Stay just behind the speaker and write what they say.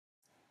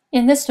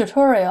In this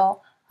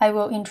tutorial, I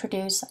will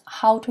introduce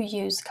how to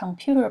use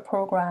computer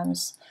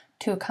programs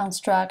to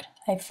construct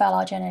a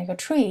phylogenetic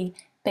tree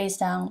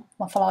based on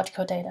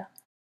morphological data.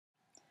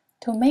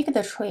 To make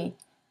the tree,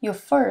 you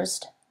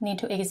first need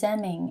to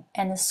examine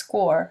and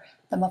score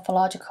the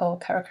morphological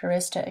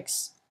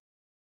characteristics.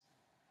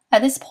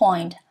 At this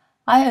point,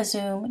 I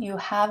assume you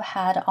have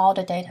had all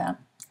the data.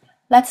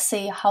 Let's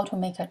see how to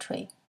make a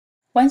tree.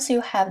 Once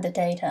you have the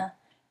data,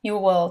 you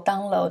will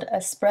download a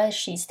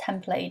spreadsheet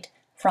template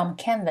from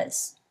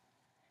Canvas,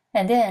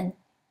 and then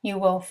you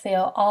will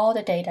fill all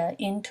the data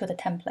into the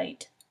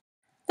template.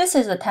 This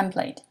is the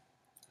template.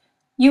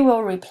 You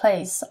will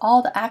replace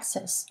all the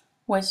axes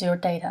with your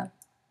data.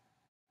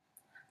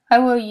 I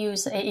will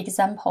use an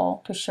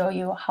example to show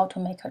you how to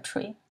make a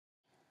tree.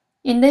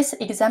 In this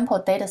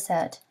example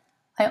dataset,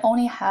 I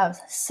only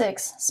have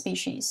 6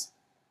 species.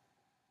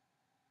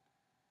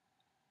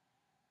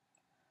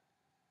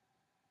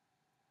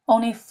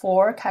 Only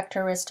 4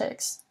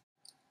 characteristics.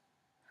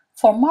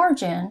 For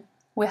margin,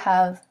 we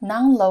have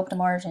non-lobed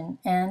margin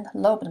and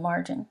lobed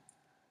margin.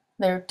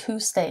 There are 2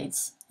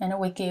 states, and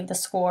we give the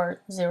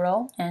score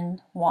 0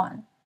 and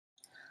 1.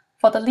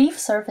 For the leaf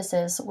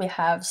surfaces, we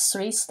have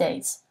 3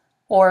 states,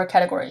 or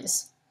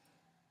categories.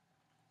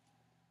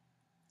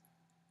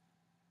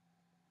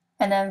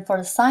 And then for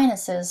the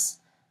sinuses,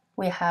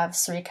 we have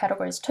 3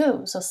 categories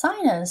too. So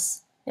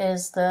sinus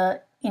is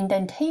the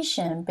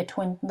indentation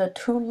between the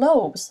 2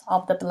 lobes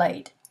of the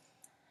blade.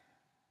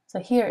 So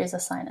here is a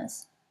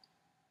sinus.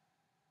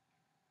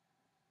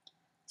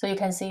 So you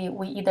can see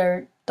we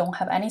either don't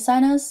have any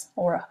sinus,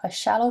 or a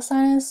shallow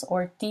sinus,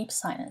 or deep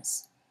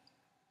sinus.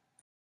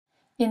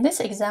 In this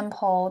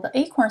example, the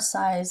acorn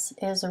size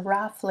is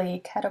roughly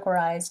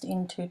categorized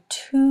into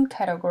 2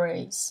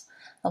 categories,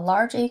 the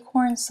large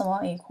acorn,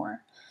 small acorn.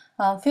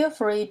 Feel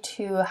free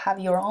to have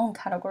your own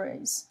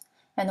categories,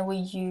 and we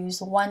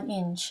use 1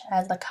 inch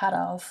as the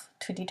cutoff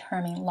to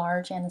determine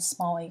large and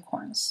small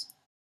acorns.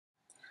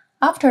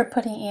 After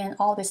putting in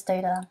all this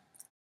data,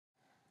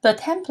 the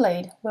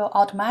template will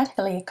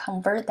automatically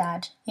convert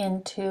that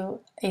into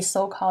a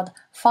so-called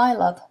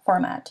PHYLIP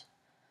format.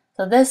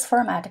 So this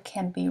format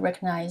can be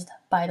recognized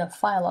by the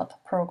PHYLIP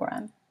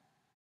program.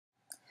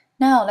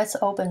 Now let's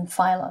open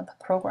PHYLIP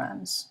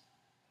programs.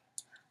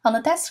 On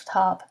the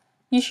desktop,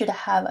 you should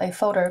have a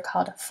folder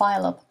called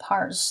PHYLIP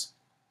PARS.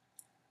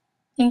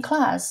 In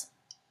class,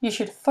 you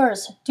should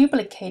first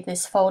duplicate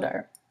this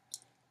folder.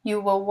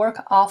 You will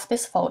work off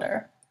this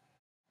folder.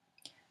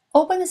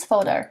 Open this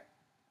folder.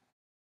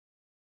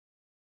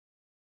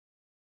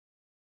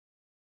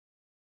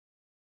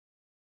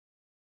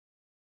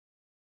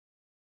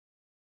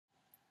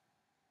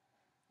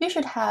 You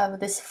should have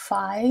these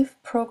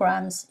 5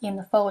 programs in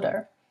the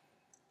folder.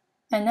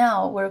 And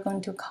now we're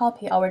going to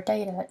copy our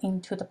data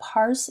into the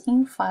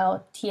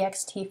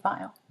parse_in_file.txt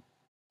file.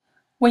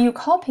 When you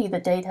copy the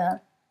data,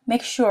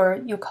 make sure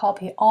you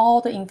copy all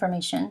the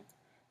information,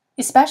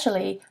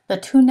 especially the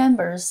 2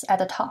 numbers at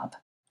the top.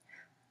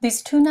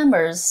 These 2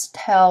 numbers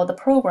tell the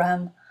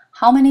program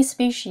how many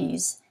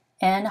species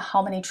and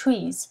how many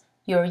trees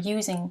you're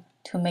using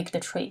to make the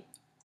tree.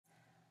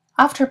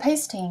 After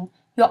pasting,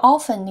 you'll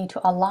often need to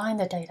align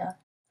the data.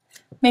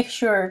 Make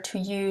sure to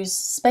use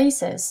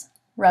spaces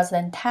rather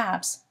than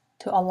tabs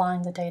to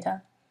align the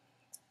data.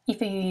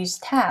 If you use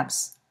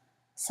tabs,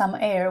 some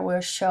error will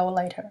show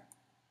later.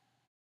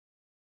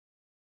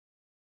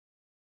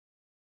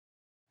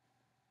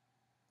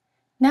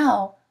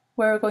 Now,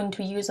 we're going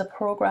to use a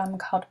program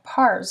called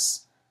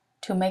Parse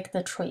to make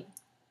the tree.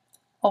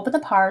 Open the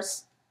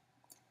Parse,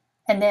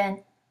 and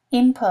then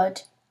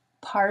input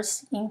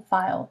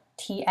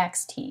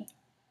parse_in_file.txt.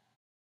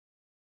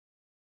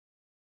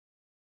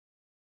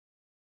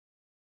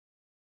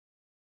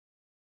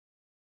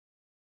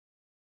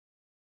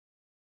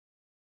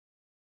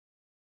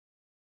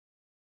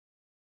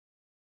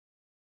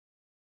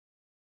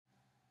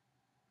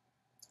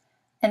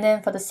 And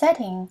then for the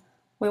setting,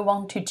 we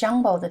want to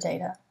jumble the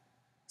data.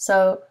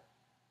 So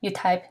you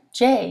type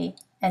J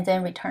and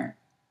then return.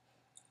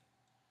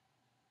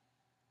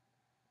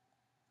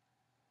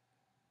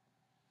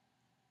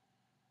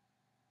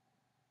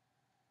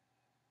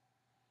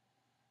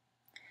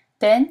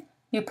 Then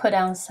you put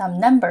down some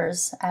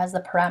numbers as the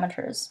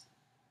parameters,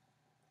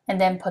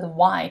 and then put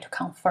Y to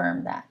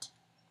confirm that.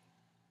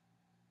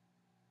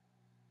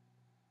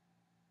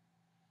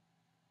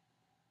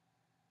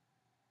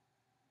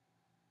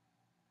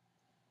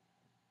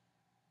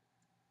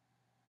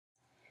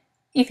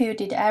 If you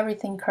did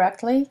everything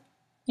correctly,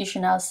 you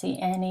should not see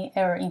any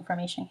error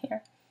information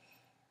here.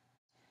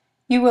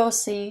 You will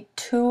see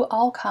 2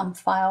 outcome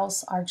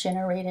files are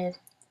generated.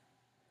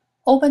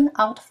 Open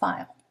out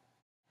file.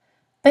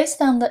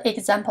 Based on the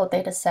example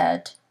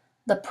dataset,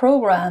 the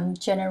program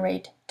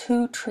generates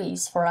 2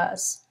 trees for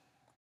us.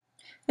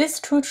 These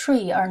 2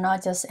 trees are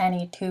not just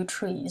any 2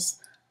 trees,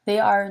 they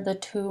are the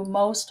 2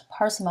 most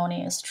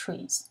parsimonious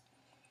trees.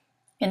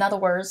 In other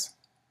words,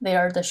 they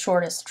are the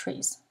shortest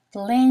trees. The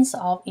length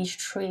of each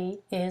tree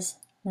is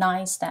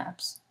 9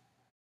 steps.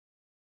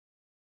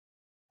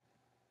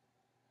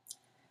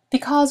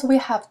 Because we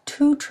have 2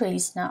 two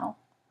trees now.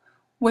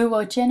 We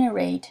will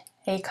generate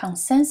a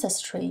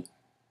consensus tree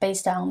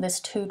based on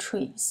these two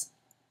trees.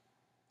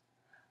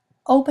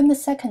 Open the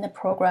second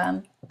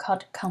program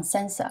called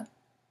Consensa.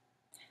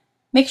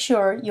 Make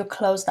sure you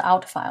close the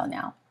out file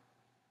now.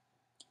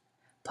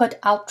 Put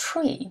out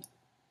tree.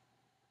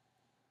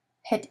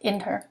 Hit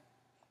enter.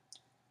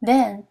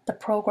 Then the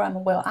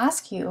program will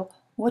ask you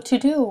what to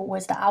do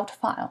with the out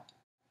file,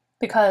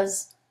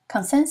 because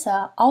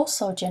Consensa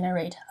also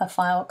generates a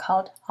file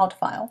called out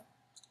file.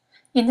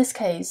 In this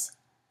case,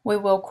 we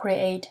will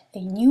create a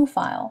new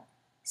file,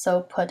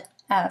 so put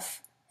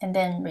F and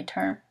then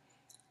return.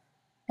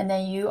 And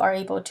then you are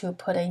able to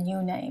put a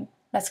new name.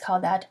 Let's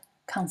call that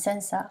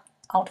Consensa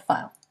out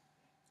file.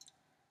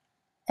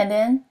 And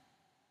then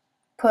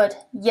put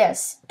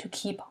yes to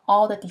keep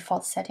all the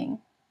default setting.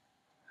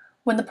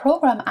 When the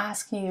program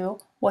asks you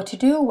what to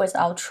do with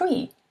our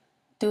tree,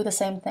 do the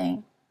same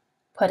thing.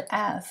 Put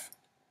F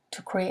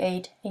to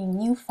create a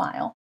new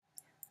file.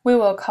 We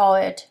will call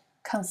it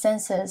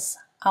consensus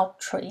out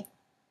tree.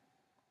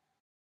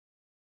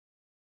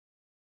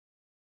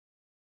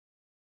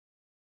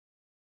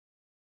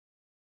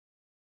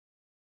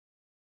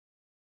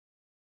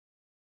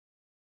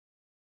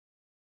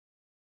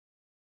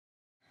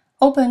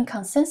 Open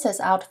consensus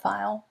out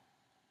file.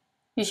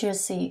 You should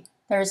see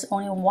there is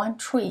only one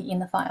tree in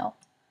the file.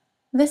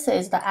 This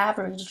is the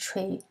average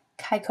tree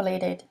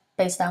calculated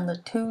based on the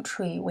two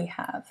trees we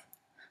have.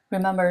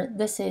 Remember,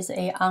 this is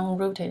an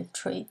unrooted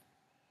tree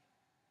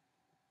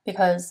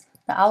because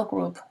the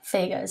outgroup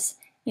figures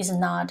is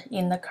not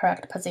in the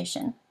correct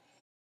position.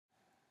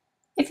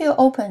 If you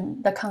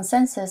open the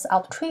consensus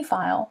out tree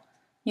file,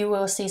 you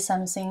will see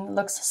something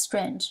looks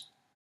strange.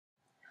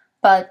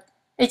 But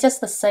it's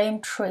just the same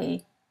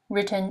tree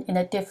written in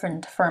a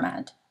different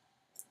format.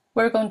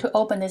 We're going to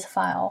open this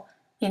file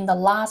in the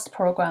last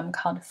program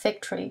called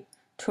fig tree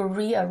to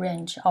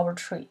rearrange our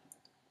tree.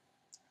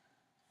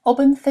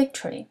 Open fig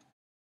tree.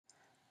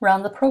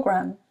 Run the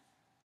program.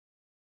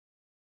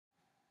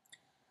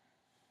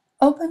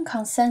 Open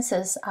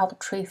consensus out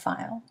tree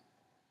file.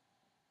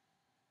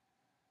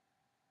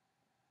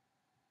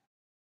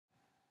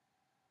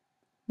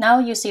 Now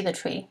you see the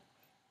tree.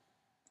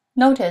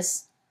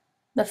 Notice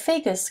the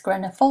figures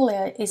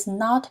granifolia is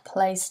not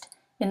placed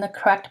in the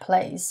correct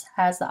place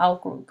as the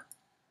outgroup,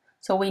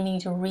 so we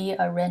need to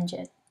rearrange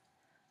it.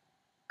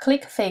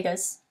 Click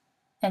figures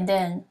and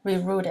then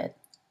reroute it.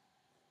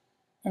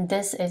 And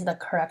this is the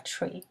correct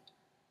tree.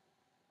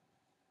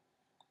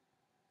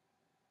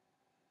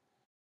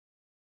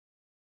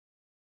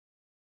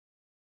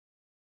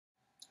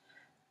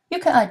 You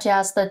can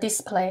adjust the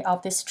display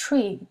of this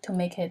tree to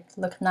make it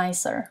look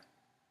nicer.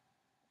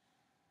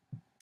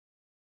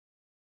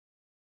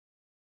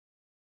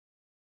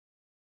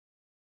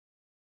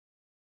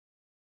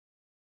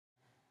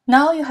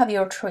 Now you have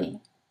your tree.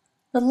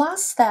 The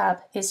last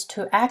step is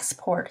to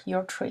export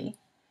your tree.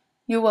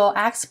 You will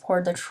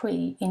export the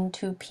tree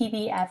into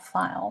PDF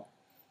file.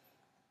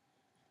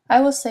 I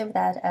will save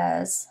that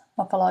as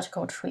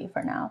morphological tree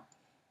for now.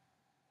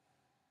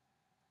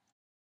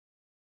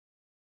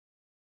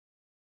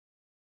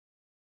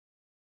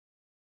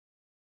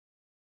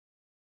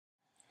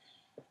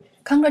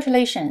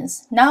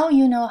 Congratulations! Now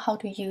you know how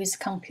to use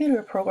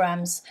computer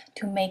programs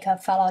to make a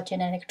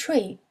phylogenetic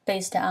tree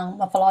based on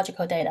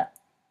morphological data.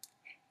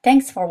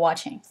 Thanks for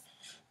watching.